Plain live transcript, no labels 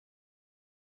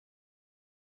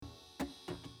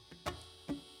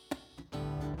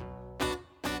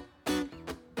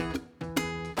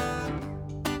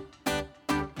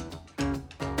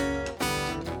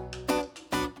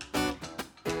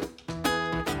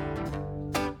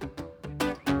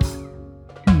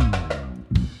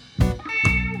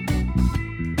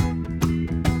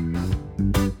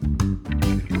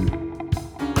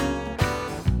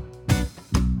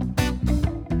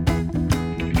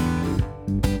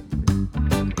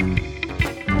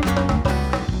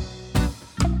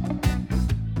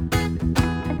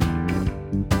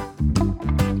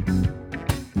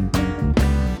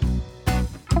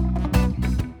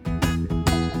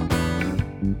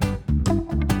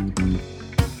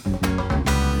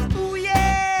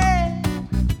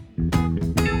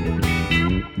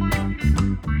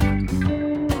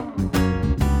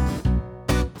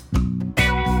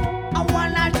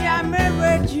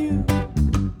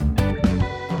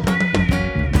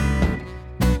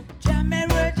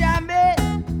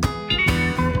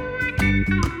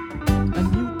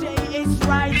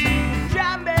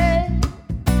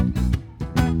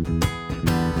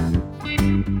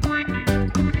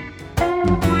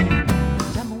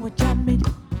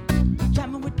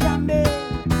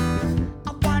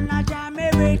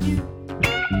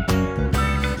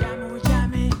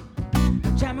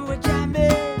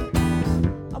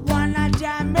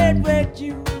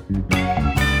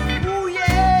Ooh,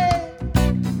 yeah.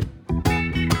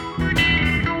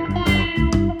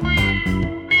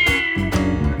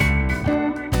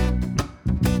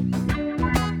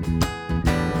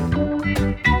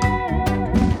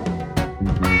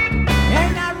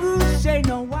 Ain't no rules, ain't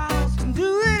no walls, can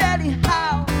do it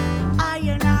anyhow. I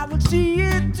and I will see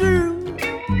it through.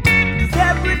 'Cause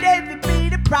every day we pay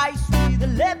the price, we the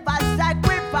live by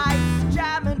sacrifice.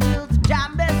 Jam until the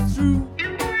jam is through.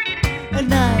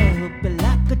 And I hope you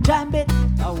like a jam it,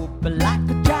 I hope you like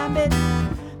a jam it.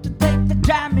 To take the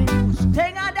jamming, who's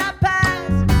thing on the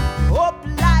past. Hope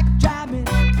you like jamming,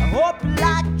 I hope you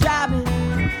like jamming.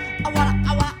 I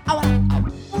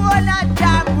wanna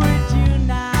jam with you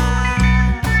now.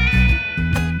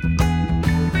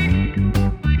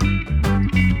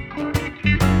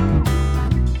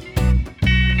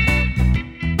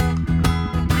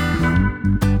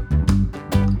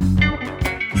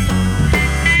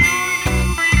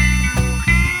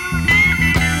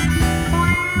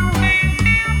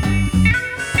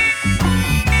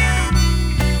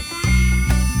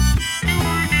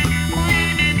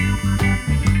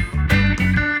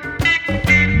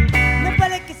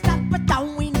 Nobody can stop us down.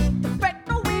 We need to break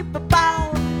the weaver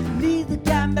bound. Neither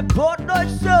can be bought nor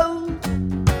sold.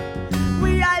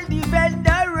 We all defend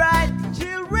the right.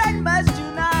 Children must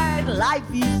unite. Life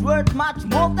is worth much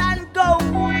more than gold.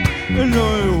 And I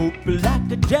hope you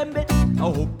like a jam it. I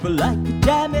hope you like a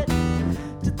jam it.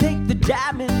 To take the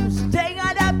jamming, stay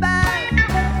on the back.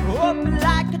 I hope you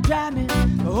like a jamming.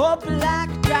 I hope you like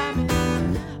a jamming.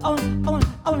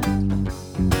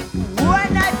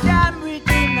 When I jam with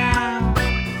you now.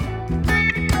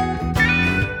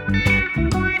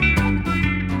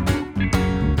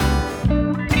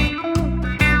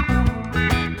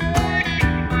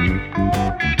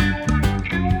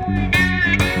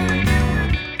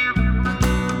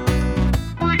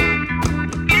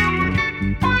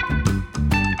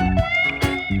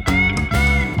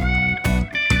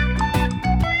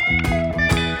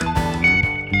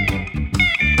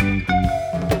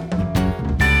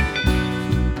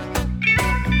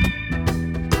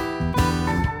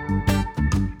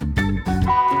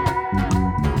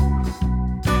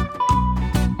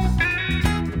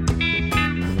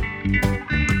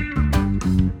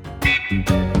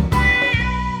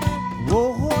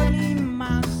 Oh, holy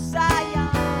Messiah,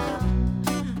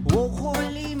 oh,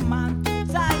 holy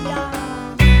Messiah,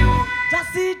 just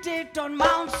seated on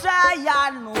Mount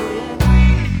Zion, oh,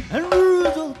 yeah, and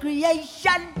rules of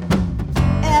creation,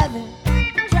 heaven,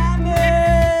 jamming,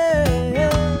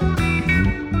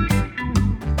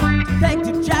 take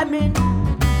the jamming,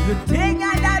 the thing I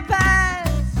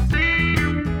past,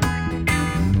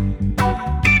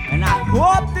 and I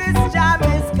hope this jam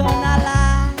is gonna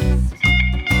last.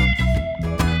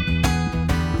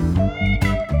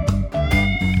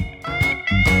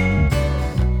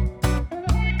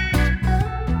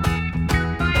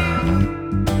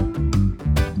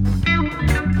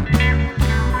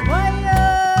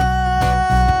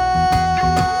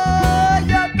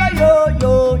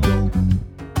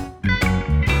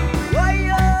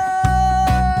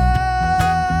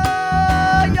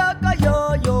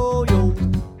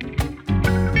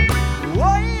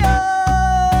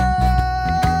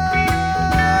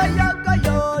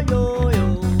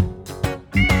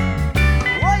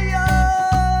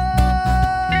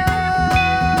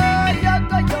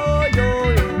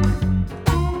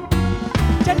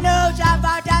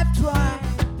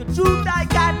 Truth I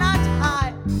cannot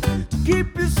hide to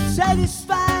keep you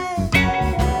satisfied.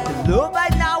 The love